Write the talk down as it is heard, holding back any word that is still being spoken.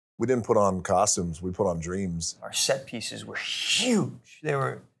we didn't put on costumes, we put on dreams. Our set pieces were huge. They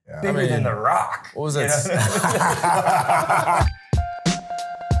were bigger than The Rock. What was that?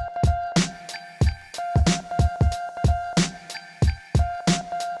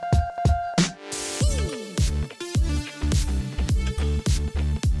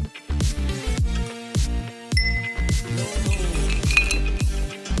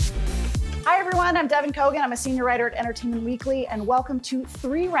 I'm Devin Kogan. I'm a senior writer at Entertainment Weekly, and welcome to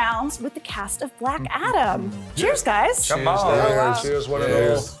 3 Rounds with the cast of Black Adam. Cheers, guys. Come on. Cheers, one and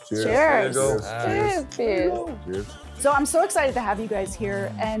all. Cheers. Cheers. So I'm so excited to have you guys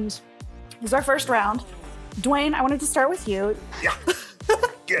here, and this is our first round. Dwayne, I wanted to start with you. Yeah.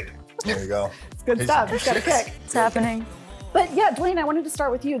 Good. There you go. It's good stuff. It's got a kick. It's happening. But yeah, Dwayne, I wanted to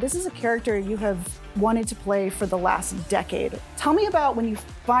start with you. This is a character you have wanted to play for the last decade. Tell me about when you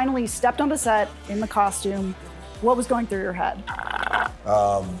finally stepped on the set in the costume. What was going through your head?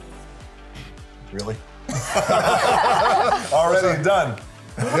 Really? Already done.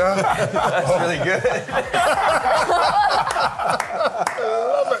 Yeah. That's really good.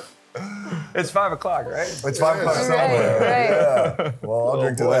 Love it. It's 5 o'clock, right? It's 5 o'clock somewhere. Right. Yeah. Well, I'll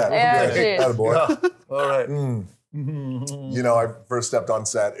drink to that. Yeah, cheers. Attaboy. All right. You know, I first stepped on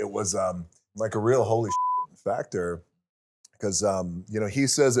set, it was like a real holy factor because, you know, he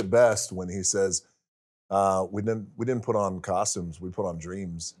says it best when he says, we didn't put on costumes, we put on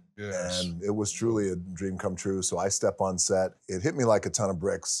dreams. Yes. And it was truly a dream come true. So I step on set, it hit me like a ton of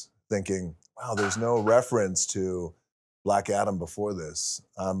bricks thinking, wow, there's no reference to Black Adam before this.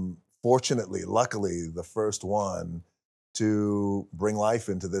 I'm fortunately, luckily, the first one to bring life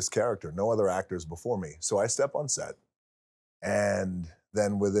into this character. No other actors before me. So I step on set, and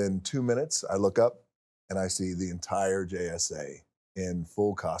then within 2 minutes, I look up and I see the entire JSA in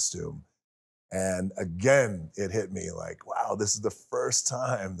full costume. And again, it hit me like, wow, this is the first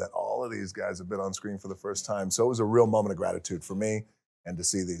time that all of these guys have been on screen for the first time. So it was a real moment of gratitude for me and to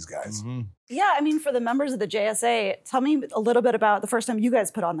see these guys. Mm-hmm. Yeah, I mean, for the members of the JSA, tell me a little bit about the first time you guys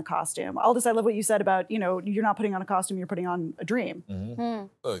put on the costume. Aldis, I love what you said about, you know, you're not putting on a costume, you're putting on a dream.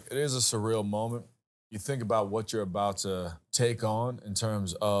 Look, it is a surreal moment. You think about what you're about to take on in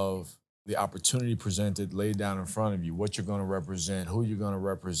terms of the opportunity presented, laid down in front of you, what you're going to represent, who you're going to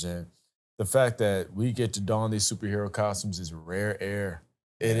represent. The fact that we get to don these superhero costumes is rare air.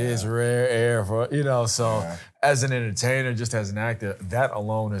 It is rare air for, you know, so as an entertainer, just as an actor, that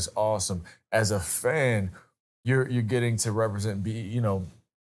alone is awesome. As a fan, you're getting to represent, be, you know,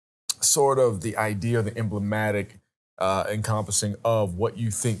 sort of the idea, the emblematic encompassing of what you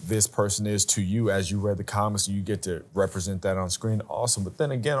think this person is to you as you read the comics, and you get to represent that on screen. Awesome. But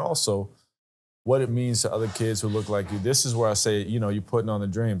then again, also, what it means to other kids who look like you. This is where I say, you know, you're putting on the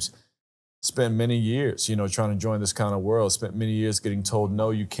dreams. Spent many years, you know, trying to join this kind of world. Spent many years getting told,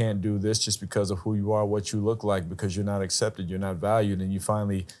 no, you can't do this just because of who you are, what you look like, because you're not accepted, you're not valued. And you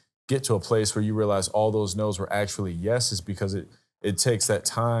finally get to a place where you realize all those no's were actually yeses, because it takes that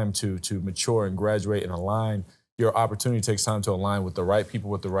time to mature and graduate and align. Your opportunity takes time to align with the right people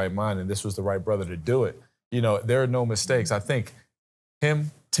with the right mind. And this was the right brother to do it. You know, there are no mistakes. I think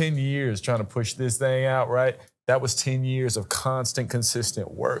him 10 years trying to push this thing out, right? That was 10 years of constant, consistent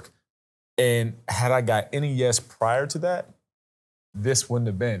work. And had I got any yes prior to that, this wouldn't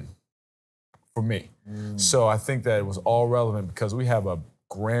have been for me. So I think that it was all relevant because we have a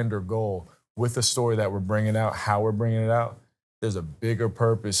grander goal with the story that we're bringing out, how we're bringing it out. There's a bigger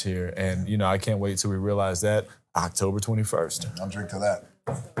purpose here. And, you know, I can't wait till we realize that October 21st. I'll drink to that.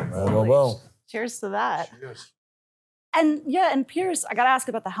 Boom, boom. Cheers to that. Cheers. And yeah, and Pierce, I gotta ask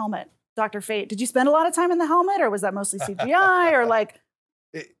about the helmet. Dr. Fate, did you spend a lot of time in the helmet, or was that mostly CGI, or like?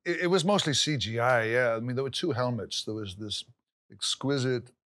 It was mostly CGI, yeah. I mean, there were 2 helmets. There was this exquisite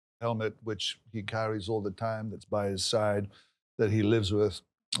helmet, which he carries all the time, that's by his side, that he lives with.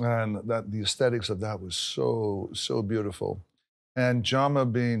 And that the aesthetics of that was so, so beautiful. And Jama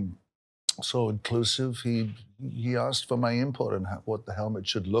being so inclusive, he asked for my input on what the helmet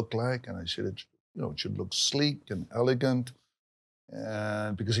should look like. And I said, you know, it should look sleek and elegant.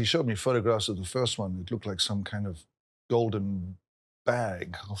 And because he showed me photographs of the first one, it looked like some kind of golden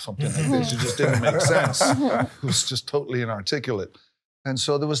bag or something like this. It just didn't make sense. It was just totally inarticulate. And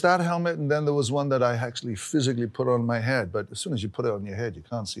so there was that helmet, and then there was one that I actually physically put on my head. But as soon as you put it on your head, you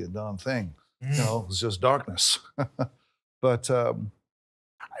can't see a darn thing. You know, it's just darkness. But,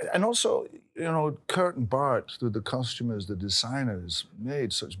 and also, you know, Kurt and Bart, the costumers, the designers,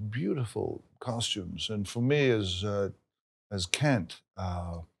 made such beautiful costumes. And for me, as Kent,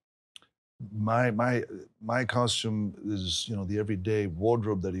 my costume is, you know, the everyday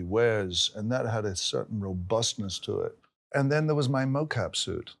wardrobe that he wears, and that had a certain robustness to it. And then there was my mocap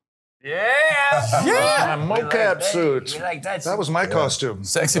suit. Yeah. Mocap suit. We like that. That was my costume.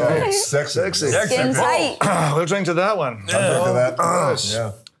 Sexy bitch. Sexy. Skin tight. We'll drink to that one. Look at that. Yes.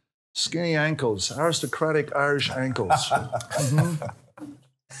 Yeah. Skinny ankles, aristocratic Irish ankles.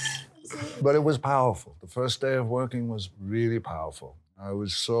 But it was powerful. The first day of working was really powerful. I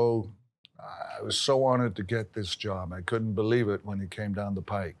was so honored to get this job. I couldn't believe it when it came down the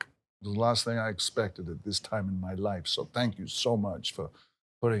pike. It was the last thing I expected at this time in my life. So thank you so much for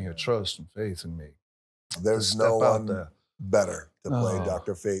putting your trust and faith in me. There's no one better to play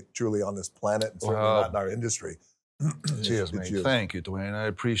Dr. Fate truly on this planet, and certainly not in our industry. Cheers, mate. Thank you, Dwayne. I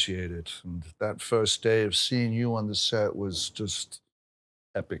appreciate it. And that first day of seeing you on the set was just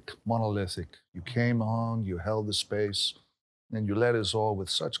epic, monolithic. You came on, you held the space, and you led us all with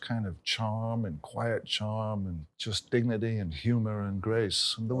such kind of charm and quiet charm and just dignity and humor and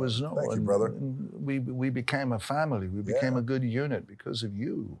grace. And there was no... Thank you, brother. And we became a family. We became a good unit because of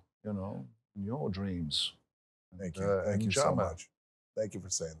you, you know, and your dreams. Thank you. Thank you so Jama. much. Thank you for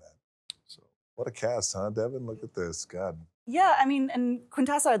saying that. So, what a cast, huh, Devin? Look at this. God. Yeah, I mean, and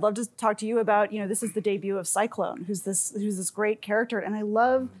Quintessa, I'd love to talk to you about, you know, this is the debut of Cyclone, who's this great character, and I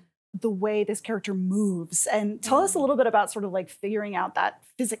love the way this character moves. And tell us a little bit about sort of like figuring out that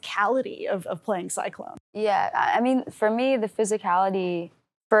physicality of playing Cyclone. Yeah, I mean, for me, the physicality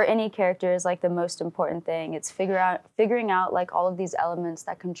for any character is like the most important thing. It's figuring out like all of these elements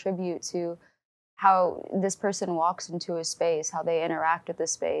that contribute to how this person walks into a space, how they interact with the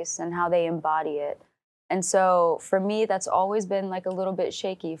space, and how they embody it. And so for me, that's always been like a little bit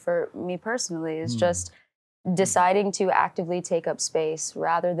shaky for me personally, is just deciding to actively take up space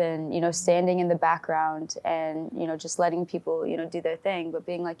rather than, you know, standing in the background and, you know, just letting people, you know, do their thing, but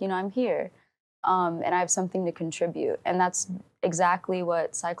being like, you know, I'm here and I have something to contribute. And that's exactly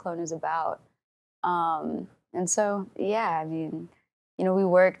what Cyclone is about. And so, yeah, I mean, you know, we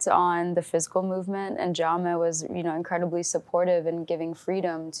worked on the physical movement, and Jama was, you know, incredibly supportive and giving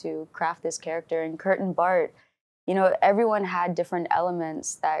freedom to craft this character. And Kurt and Bart, you know, everyone had different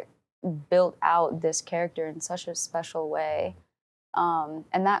elements that built out this character in such a special way.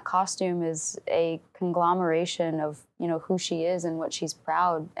 And that costume is a conglomeration of, you know, who she is and what she's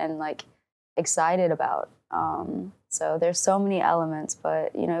proud and like excited about. So there's so many elements,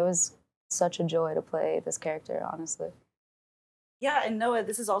 but, you know, it was such a joy to play this character, honestly. Yeah, and Noah,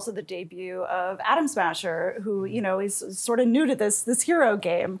 this is also the debut of Atom Smasher, who, you know, is sort of new to this hero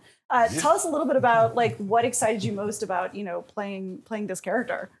game. Tell us a little bit about like what excited you most about, you know, playing this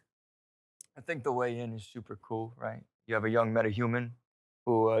character. I think the way in is super cool, right? You have a young metahuman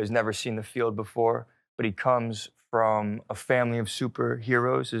who has never seen the field before, but he comes from a family of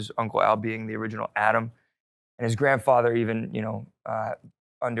superheroes, his Uncle Al being the original Atom, and his grandfather even, you know,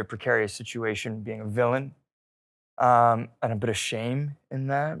 under precarious situation being a villain. And a bit of shame in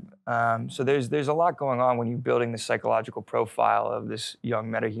that. So there's a lot going on when you're building the psychological profile of this young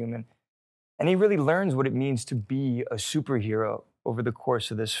metahuman. And he really learns what it means to be a superhero over the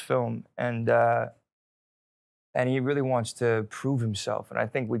course of this film. And he really wants to prove himself. And I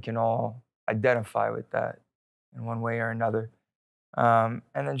think we can all identify with that in one way or another. And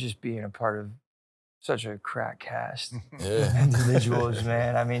then just being a part of such a crack cast of individuals,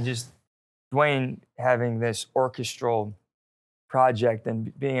 man. I mean, just Dwayne having this orchestral project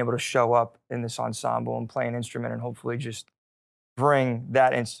and being able to show up in this ensemble and play an instrument and hopefully just bring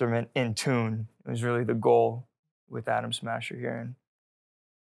that instrument in tune was really the goal with Atom Smasher here, and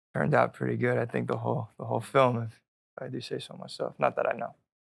turned out pretty good. I think the whole film, if I do say so myself. Not that I know.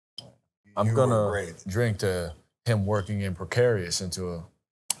 I'm gonna drink to him working in Precarious into a.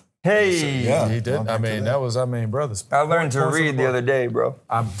 Hey, yeah, he did. I mean, that was our main brothers. I learned to read the other day, bro.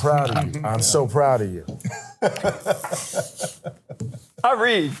 I'm proud of you. I'm so proud of you. I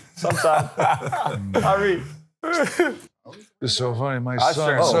read sometimes. I read. It's so funny. My I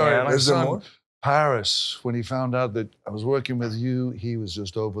son, certainly am. my Is there son, more? Paris, when he found out that I was working with you, he was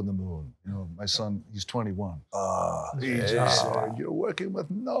just over the moon. You know, my son, he's 21. He just said, "You're working with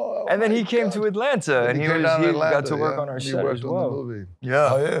Noah." And then my he came God." to Atlanta, and he came down to got Atlanta, to work yeah. on our He set worked as on well. the movie. Yeah.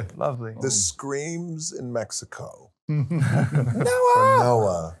 Oh, yeah. Lovely. The screams in Mexico. Noah!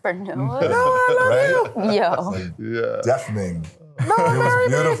 Noah. For Noah? Right? Yo. Yeah. Deafening. It was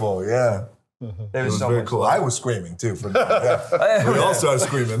beautiful, yeah. There It was was so very much cool. love. I was screaming too. We all started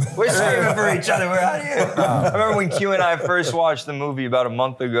screaming. We're screaming for each other. We're out here. I remember when Q and I first watched the movie about a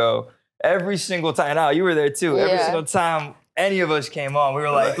month ago. Every single time, now you were there too. Every Yeah. single time any of us came on, we were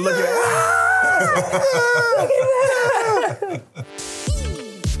like, look at that.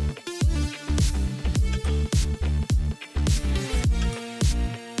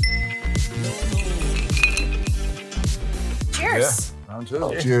 Cheers. How's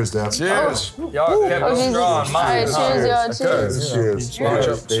Round two. Cheers, Dad. Cheers. Y'all kept Oh, me Jesus. strong. All right, cheers, y'all. Cheers.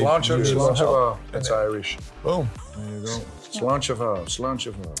 Cheers. Slanchava. That's Irish. Boom. There you go. Slanchava.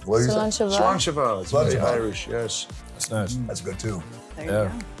 What do you say? Cilantro. Slanchava. It's very Slanchava. Irish, yes. That's nice. That's good too. There you Yeah.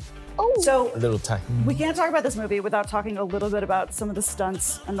 go. So A little tight. we can't talk about this movie without talking a little bit about some of the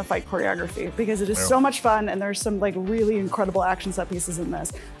stunts and the fight choreography because it is so much fun and there's some like really incredible action set pieces in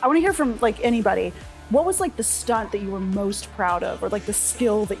this. I want to hear from like anybody. What was like the stunt that you were most proud of or like the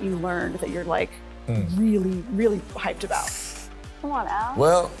skill that you learned that you're like really, really hyped about? Come on, Al.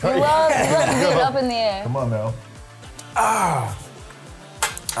 Well, You love to get it up in the air. Come on now. I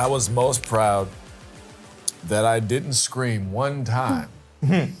was most proud that I didn't scream one time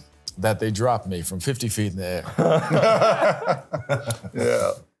that they dropped me from 50 feet in the air.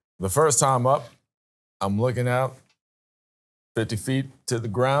 Yeah. The first time up, I'm looking out 50 feet to the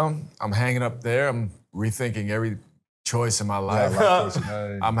ground. I'm hanging up there. I'm rethinking every choice in my life.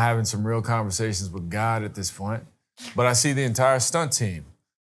 I'm having some real conversations with God at this point. But I see the entire stunt team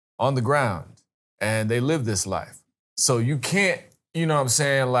on the ground, and they live this life. So you can't, you know what I'm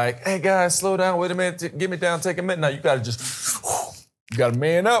saying, like, hey, guys, slow down, wait a minute, get me down, take a minute. Now you got to just, you got to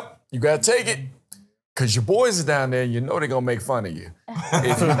man up. You got to take it. Because your boys are down there, and you know they're going to make fun of you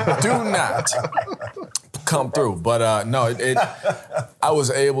if you do not come through. But no, I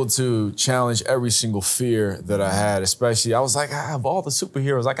was able to challenge every single fear that I had, especially, I was like, of all the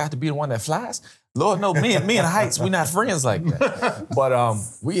superheroes, I got to be the one that flies. Lord, no, me and heights, we're not friends like that. But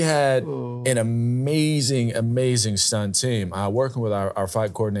we had an amazing, amazing stunt team. Working with our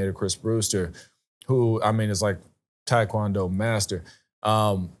fight coordinator, Chris Brewster, who, I mean, is like Taekwondo master.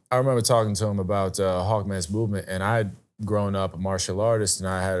 I remember talking to him about Hawkman's movement, and I had grown up a martial artist, and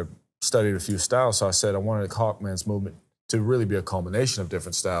I had studied a few styles, so I said I wanted Hawkman's movement to really be a culmination of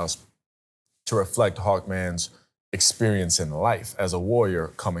different styles to reflect Hawkman's experience in life as a warrior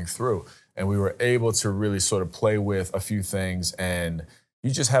coming through. And we were able to really sort of play with a few things, and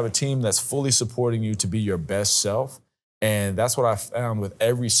you just have a team that's fully supporting you to be your best self. And that's what I found with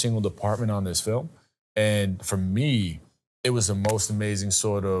every single department on this film. And for me, it was the most amazing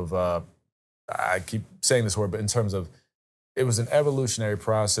sort of, I keep saying this word, but in terms of, it was an evolutionary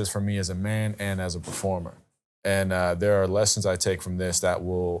process for me as a man and as a performer. And there are lessons I take from this that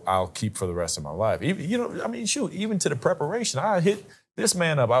I'll keep for the rest of my life. Even, you know, I mean, shoot, even to the preparation, I hit this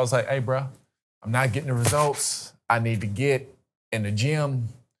man up. I was like, hey, bro, I'm not getting the results I need to get in the gym.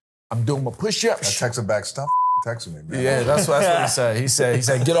 I'm doing my push-ups. I texted back, stop texting me, man. Yeah, that's what he said. He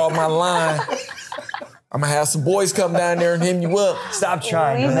said, get off my line. I'm gonna have some boys come down there and hit you up. Stop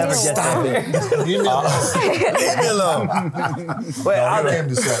trying. You'll never get there. Leave me alone. Wait, I came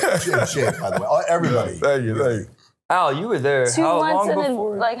to set in shape, by the way. Everybody. Thank you. Al, you were there 2 how months long in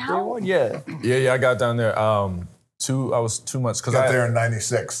before? like how? day one? Yeah. Yeah, I got down there. I was 2 months because Got there in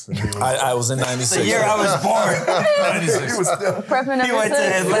 '96. I was in '96. The year I was born. He was still. Prepping He went to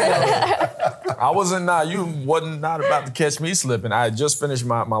Atlanta. I wasn't not about to catch me slipping. I had just finished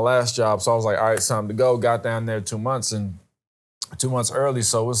my last job, so I was like, all right, it's time to go. Got down there 2 months, and 2 months early,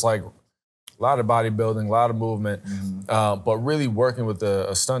 so it was like a lot of bodybuilding, a lot of movement, but really working with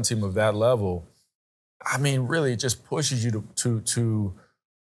a stunt team of that level, I mean, really it just pushes you to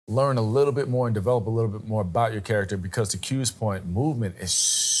learn a little bit more and develop a little bit more about your character, because to Q's point, movement is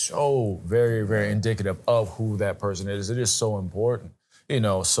so very, very indicative of who that person is. It is so important, you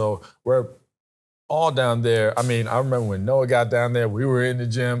know, so we're all down there. I mean, I remember when Noah got down there, we were in the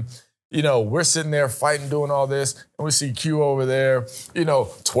gym, you know, we're sitting there fighting, doing all this, and we see Q over there, you know,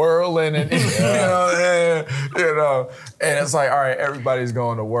 twirling and, you know, and it's like, all right, everybody's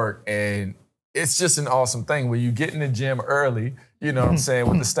going to work. And it's just an awesome thing when you get in the gym early, you know what I'm saying,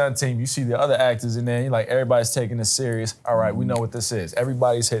 with the stunt team, you see the other actors in there, you're like, everybody's taking this serious. All right, we know what this is.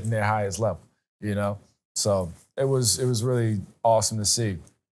 Everybody's hitting their highest level, you know? So it was really awesome to see.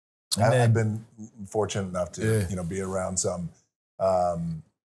 I've been fortunate enough to, you know, be around some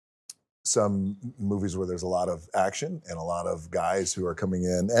movies where there's a lot of action and a lot of guys who are coming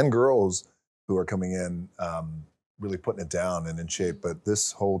in and girls who are coming in really putting it down and in shape. But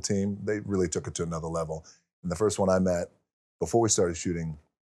this whole team, they really took it to another level. And the first one I met before we started shooting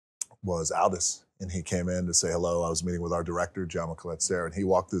was Aldis. And he came in to say hello. I was meeting with our director, John McClellan, and he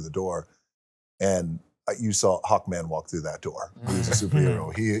walked through the door. And you saw Hawkman walk through that door. He was a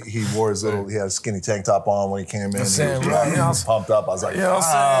superhero. He wore his little, he had a skinny tank top on when he came in. He was pumped up. I was like,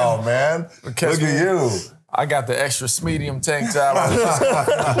 wow, man, look at you. I got the extra medium tank top.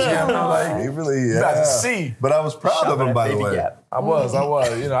 He really, about to see. But I was proud of him, by the way. I was.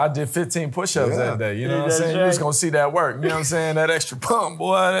 You know, I did 15 push-ups that day. You know what I'm saying? You was gonna see that work. You know what I'm saying? That extra pump,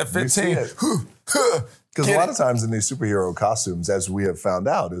 boy, that 15. Because a lot of times in these superhero costumes, as we have found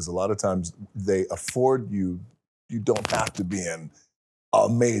out, is a lot of times they afford you don't have to be in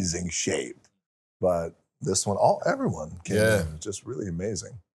amazing shape. But this one, everyone came in. Just really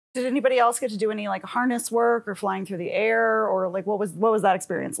amazing. Did anybody else get to do any like harness work or flying through the air, or like what was that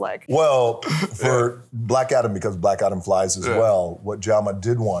experience like? Well, for Black Adam, because Black Adam flies as well, what Jama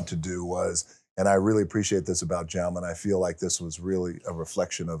did want to do was, and I really appreciate this about Jama, and I feel like this was really a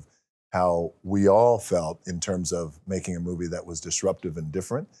reflection of how we all felt in terms of making a movie that was disruptive and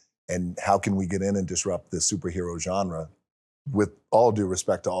different, and how can we get in and disrupt the superhero genre with all due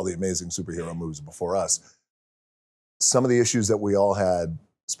respect to all the amazing superhero movies before us. Some of the issues that we all had,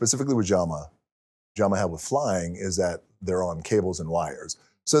 specifically with Jama had with flying, is that they're on cables and wires.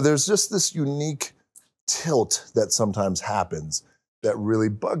 So there's just this unique tilt that sometimes happens that really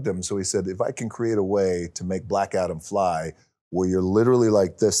bugged him. So he said, if I can create a way to make Black Adam fly where you're literally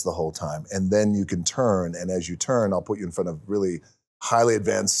like this the whole time, and then you can turn, and as you turn, I'll put you in front of really highly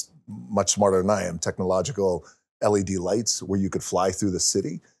advanced, much smarter than I am, technological LED lights where you could fly through the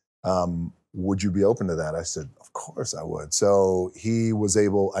city. Would you be open to that? I said, of course I would. So he was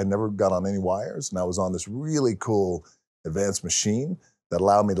able, I never got on any wires, and I was on this really cool advanced machine that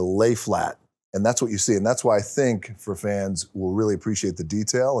allowed me to lay flat. And that's what you see. And that's why I think for fans will really appreciate the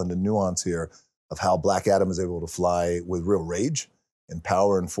detail and the nuance here of how Black Adam is able to fly with real rage and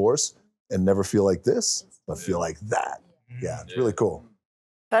power and force and never feel like this, but feel like that. Yeah, it's really cool.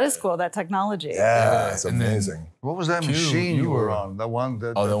 That is cool, that technology. Yeah, it's amazing. What was that machine you were on? The one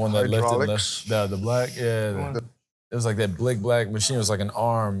that the one that hydraulics? lifted the black, it was like that big black machine. It was like an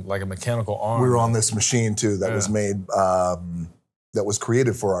arm, like a mechanical arm. We were on this machine too that was made, that was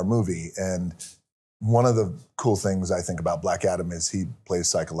created for our movie. And one of the cool things I think about Black Adam is he plays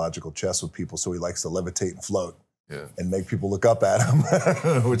psychological chess with people, so he likes to levitate and float. And make people look up at him,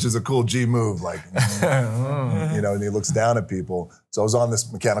 which is a cool G move, like, you know, and he looks down at people. So I was on this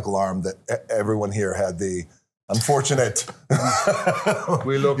mechanical arm that everyone here had the unfortunate.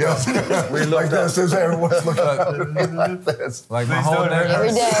 We look up. We look like this as everyone's looking up like this. Like my whole neck.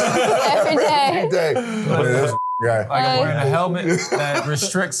 Every day. Every day. Look at this guy. Like I'm wearing a helmet that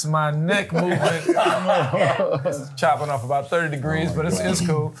restricts my neck movement. It's chopping off about 30 degrees, but it's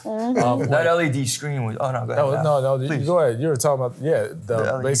cool. That LED screen was, oh no, go ahead. No, you go ahead. You were talking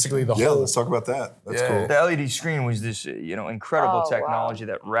about, basically the whole. Yeah, let's talk about that. That's cool. The LED screen was this, incredible technology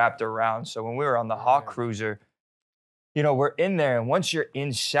that wrapped around. So when we were on the Hawk Cruiser, we're in there, and once you're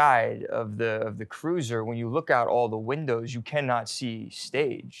inside of the cruiser, when you look out all the windows, you cannot see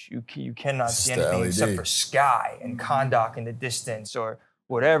stage. You cannot see anything except for sky and Kondak in the distance, or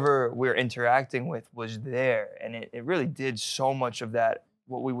whatever we're interacting with was there. And it really did so much of that,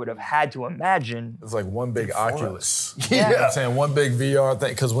 what we would have had to imagine. It's like one big Oculus. Yeah. You know what I'm saying? One big VR thing.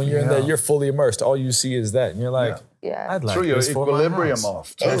 Because when you're in there, you're fully immersed. All you see is that. And you're like, I'd like throw your this for my equilibrium house.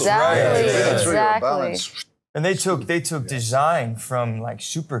 off. Exactly. Throw your balance. And they took design from like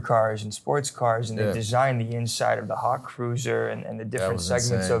supercars and sports cars, and they designed the inside of the Hawk Cruiser and the different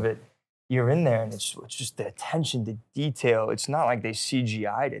segments of it. You're in there, and it's just the attention to detail. It's not like they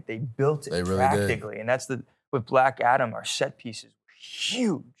CGI'd it; they built it practically. And that's with Black Adam. Our set pieces were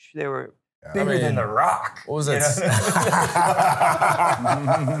huge. They were bigger than The Rock. What was that?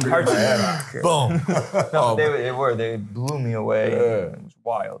 Boom. No, they were. They blew me away. It was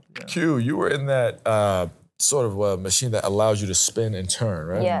wild. Q, you were in that sort of a machine that allows you to spin and turn,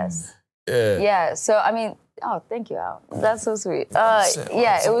 right? Yes. Yeah. So, I mean, thank you, Al. That's so sweet.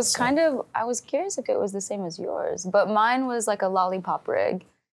 It was kind of, I was curious if it was the same as yours, but mine was like a lollipop rig.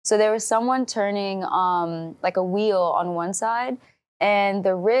 So there was someone turning like a wheel on one side, and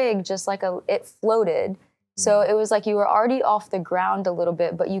the rig just like it floated. So it was like you were already off the ground a little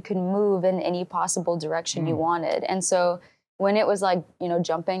bit, but you could move in any possible direction you wanted. And so when it was like,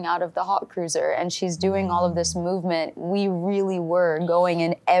 jumping out of the Hawk Cruiser and she's doing all of this movement, we really were going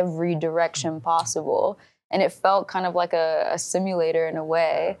in every direction possible. And it felt kind of like a simulator in a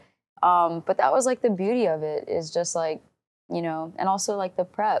way. But that was like the beauty of it, is just like, and also like the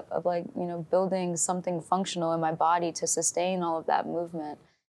prep of like, building something functional in my body to sustain all of that movement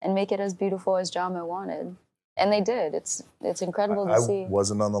and make it as beautiful as Jama wanted. And they did. It's incredible to see. I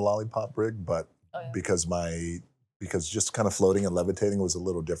wasn't on the lollipop rig, but because just kind of floating and levitating was a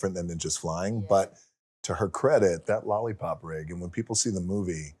little different than just flying. But to her credit, that lollipop rig, and when people see the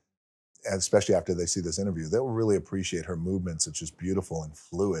movie, and especially after they see this interview, they'll really appreciate her movements. It's just beautiful and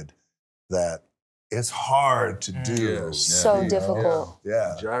fluid that it's hard to do. So difficult.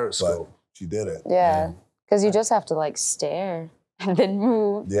 Yeah. Gyroscope. But she did it. Yeah. Because you just have to like stare and then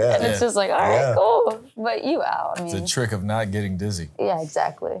move. Yeah. And it's just like, all right, cool. But you out. I mean, It's a trick of not getting dizzy. Yeah,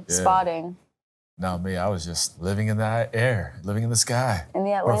 exactly. Yeah. Spotting. No, me, I was just living in the air, living in the sky. In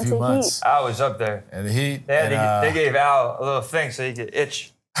the for a few Atlanta months. heat. I was up there. And the heat. They gave Al a little thing so he could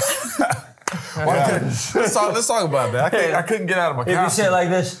itch. Let's talk about that. I couldn't get out of my costume. If you say it like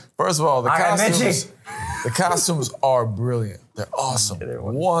this. First of all, the I am costumes are brilliant. They're awesome. Yeah, they're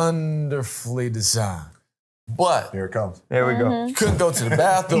wonderfully designed. But Here it comes. There we go. you couldn't go to the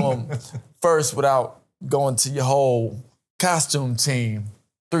bathroom first without going to your whole costume team.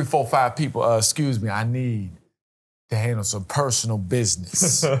 3, 4, 5 people. Excuse me, I need to handle some personal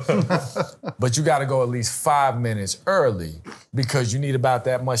business. But you got to go at least 5 minutes early because you need about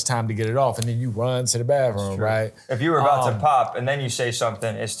that much time to get it off, and then you run to the bathroom, right? If you were about to pop and then you say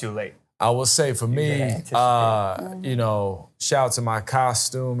something, it's too late. I will say for me, you know, shout out to my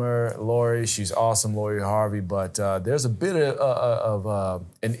costumer, Lori. She's awesome, Lori Harvey. But there's a bit of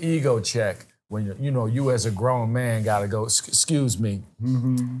an ego check when you as a grown man got to go, excuse me,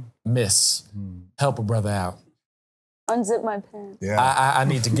 miss, help a brother out. Unzip my pants. Yeah. I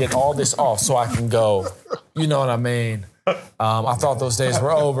need to get all this off so I can go. You know what I mean? I thought those days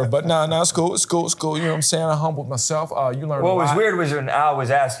were over, but no, it's cool. You know what I'm saying? I humbled myself. You learn What a was lot. weird was when Al was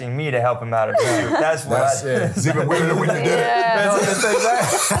asking me to help him out of the suit. That's what It's even weirder when you did it.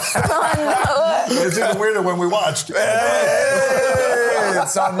 It's even weirder when we watched.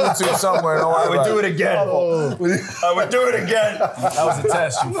 It's on YouTube somewhere. Don't worry I would about do it again. I would do it again. That was a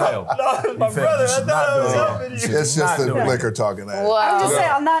test. You failed. No, my brother, I thought I was helping you. It's just the liquor talking at it. Wow. I'm just saying,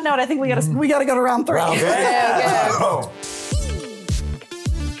 on that note, I think we gotta go to round 3. Okay.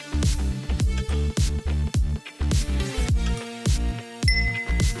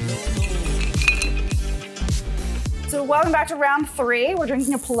 So welcome back to round 3. We're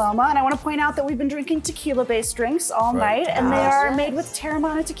drinking a Paloma, and I want to point out that we've been drinking tequila-based drinks all night, and they are made with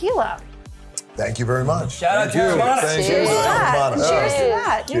Terramana tequila. Thank you very much. Shout out to Terramana. Thank Cheers. you. Yeah, Terramana. cheers to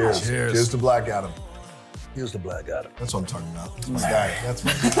that. Yeah. Cheers. Cheers. Cheers to Black Adam. Here's the Black Adam. That's what I'm talking about. That's my guy. That's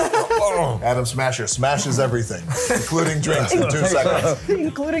my guy. Adam Smasher smashes everything, including drinks in 2 seconds.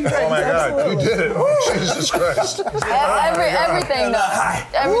 Including drinks. Oh my God, you absolutely. did it. Jesus Christ. Everything, though.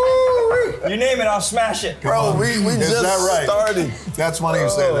 Everything. You name it, I'll smash it. Bro, we Is just that right? started. That's funny you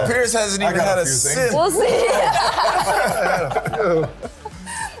say that. Pierce hasn't I even got had a a few sip. things. We'll see.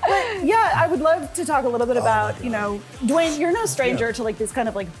 Yeah, I would love to talk a little bit about, Dwayne, you're no stranger to like this kind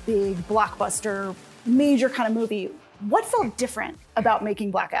of like big blockbuster, major kind of movie. What felt different about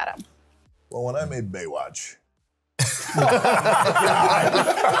making Black Adam? Well, when I made Baywatch,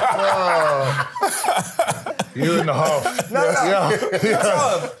 You in the huff.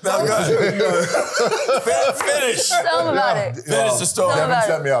 Finish. Tell them about it. Finish the story. Tell Kevin about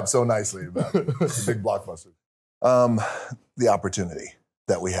set it. me up so nicely about it. It's a big blockbuster. The opportunity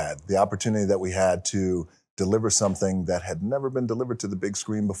that we had to deliver something that had never been delivered to the big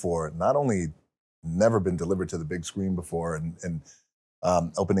screen before. Not only never been delivered to the big screen before, and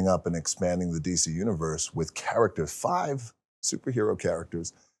opening up and expanding the DC universe with 5 superhero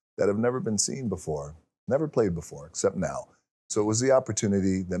characters that have never been seen before, never played before, except now. So it was the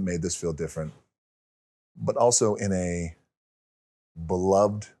opportunity that made this feel different, but also in a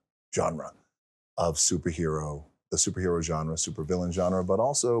beloved genre of the superhero genre, supervillain genre, but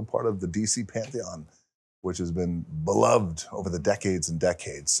also part of the DC pantheon, which has been beloved over the decades and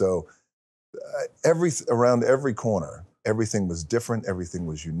decades. So around every corner, everything was different, everything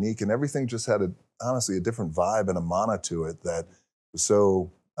was unique, and everything just had honestly a different vibe and a mana to it that was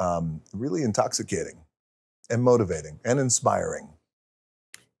so really intoxicating and motivating and inspiring.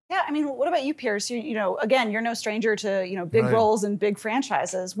 Yeah, I mean, what about you, Pierce? Again, you're no stranger to big Right. roles and big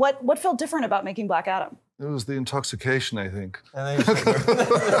franchises. What felt different about making Black Adam? It was the intoxication, I think. I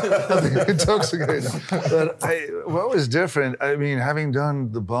think Intoxicating. But what was different, I mean, having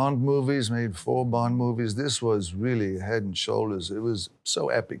done the Bond movies, made 4 Bond movies, this was really head and shoulders. It was so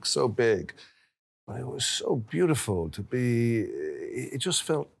epic, so big. But it was so beautiful to be, it just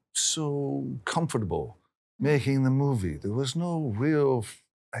felt so comfortable making the movie. There was no real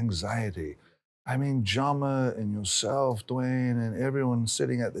anxiety. I mean, Jama and yourself, Dwayne, and everyone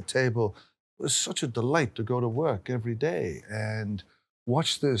sitting at the table, it was such a delight to go to work every day and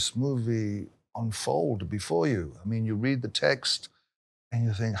watch this movie unfold before you. I mean, you read the text and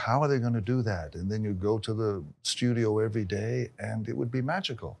you think, how are they going to do that? And then you go to the studio every day and it would be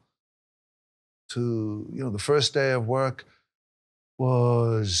magical. The first day of work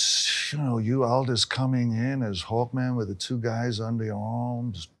was, you, Aldis, coming in as Hawkman with the 2 guys under your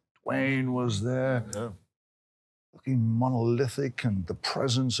arms. Dwayne was there. Yeah. Looking monolithic, and the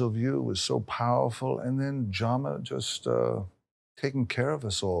presence of you was so powerful. And then Jama just taking care of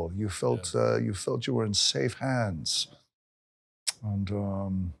us all. You felt you were in safe hands. And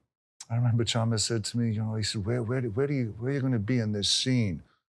I remember Thomas said to me, he said, where are you going to be in this scene?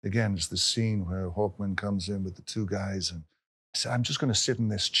 Again, it's the scene where Hawkman comes in with the two guys, and I said, I'm just going to sit in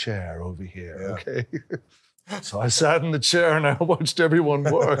this chair over here, okay? So I sat in the chair and I watched everyone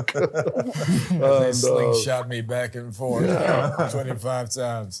work. They slingshot me back and forth 25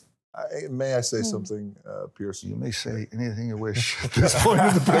 times. May I say something, Pierce? You may say anything you wish at this point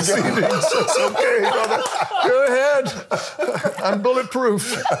in the proceedings. It's okay, brother. Go ahead. I'm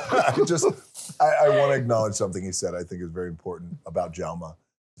bulletproof. I want to acknowledge something he said I think is very important about Djalma.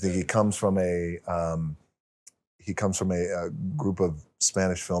 I think he comes from a group of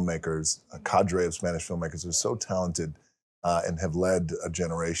Spanish filmmakers, a cadre of Spanish filmmakers who are so talented and have led a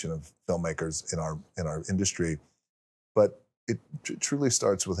generation of filmmakers in our industry. But it truly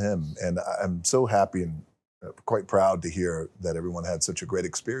starts with him, and I'm so happy and quite proud to hear that everyone had such a great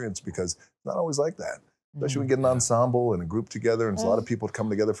experience, because it's not always like that. Especially when we get an ensemble and a group together, and a lot of people come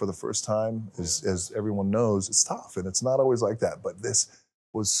together for the first time. As everyone knows, it's tough, and it's not always like that. But this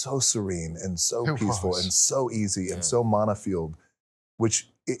was so serene and so peaceful and so easy and so monofield, which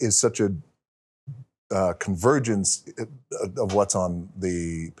is such a convergence of what's on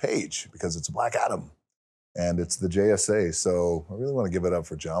the page, because it's Black Adam. And it's the JSA, so I really want to give it up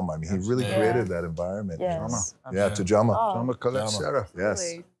for Djalma. I mean, he really created that environment. Yes. Yeah, to Djalma. Djalma Colette-Serra. Yes.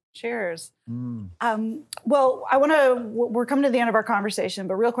 Really. Cheers. Well, we're coming to the end of our conversation,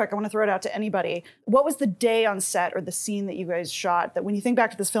 but real quick, I want to throw it out to anybody. What was the day on set or the scene that you guys shot that, when you think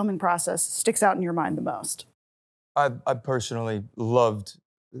back to this filming process, sticks out in your mind the most? I personally loved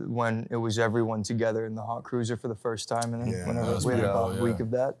when it was everyone together in the hot cruiser for the first time, and then whenever we had about a week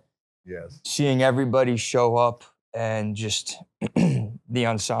of that. Yes. Seeing everybody show up, and just the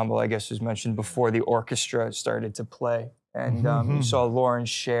ensemble, I guess, was mentioned before the orchestra started to play. And you saw Lauren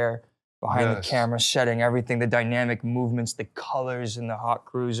Scher behind the camera, setting everything, the dynamic movements, the colors in the hot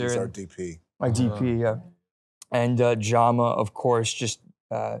cruiser. He's our DP. My DP, yeah. And Djalma, of course, just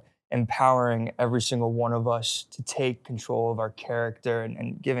empowering every single one of us to take control of our character,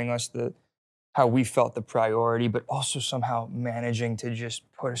 and giving us how we felt the priority, but also somehow managing to just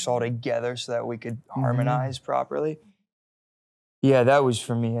put us all together so that we could harmonize properly. Yeah, that was,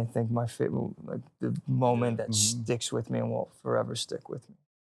 for me, I think, my favorite, like the moment that sticks with me and will forever stick with me.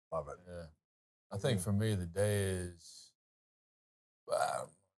 Love it. Yeah. I think for me, the day is, I don't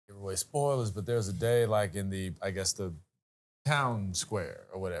give away spoilers, but there's a day like in the town square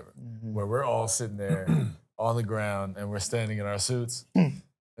or whatever, where we're all sitting there on the ground and we're standing in our suits. It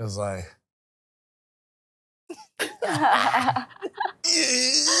was like,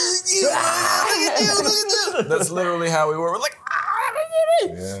 that's literally how we were. We're like,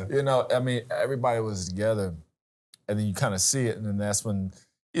 you know, I mean, everybody was together, and then you kind of see it, and then that's when,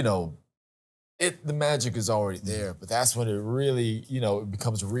 you know, the magic is already there, but that's when it really, you know, it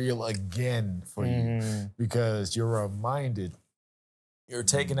becomes real again for you, because you're reminded, you're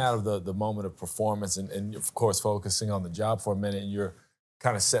taken out of the moment of performance and of course focusing on the job for a minute, and you're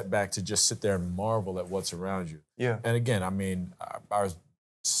kind of set back to just sit there and marvel at what's around you. Yeah. And again, I mean, our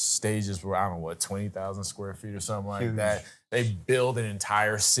stages were, I don't know what, 20,000 square feet or something like that. They build an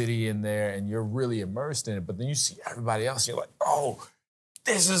entire city in there, and you're really immersed in it. But then you see everybody else, and you're like, oh,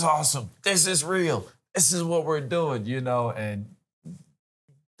 this is awesome. This is real. This is what we're doing, you know? And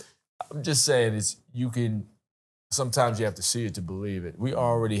I'm just saying, sometimes you have to see it to believe it. We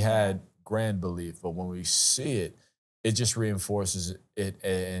already had grand belief, but when we see it, it just reinforces it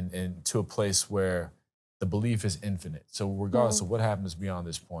and to a place where the belief is infinite. So regardless of what happens beyond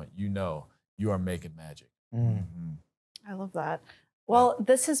this point, you know you are making magic. I love that. Well,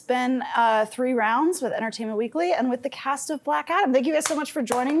 this has been 3 rounds with Entertainment Weekly and with the cast of Black Adam. Thank you guys so much for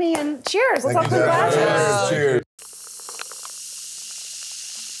joining me, and cheers. Let's all congratulate. Cheers.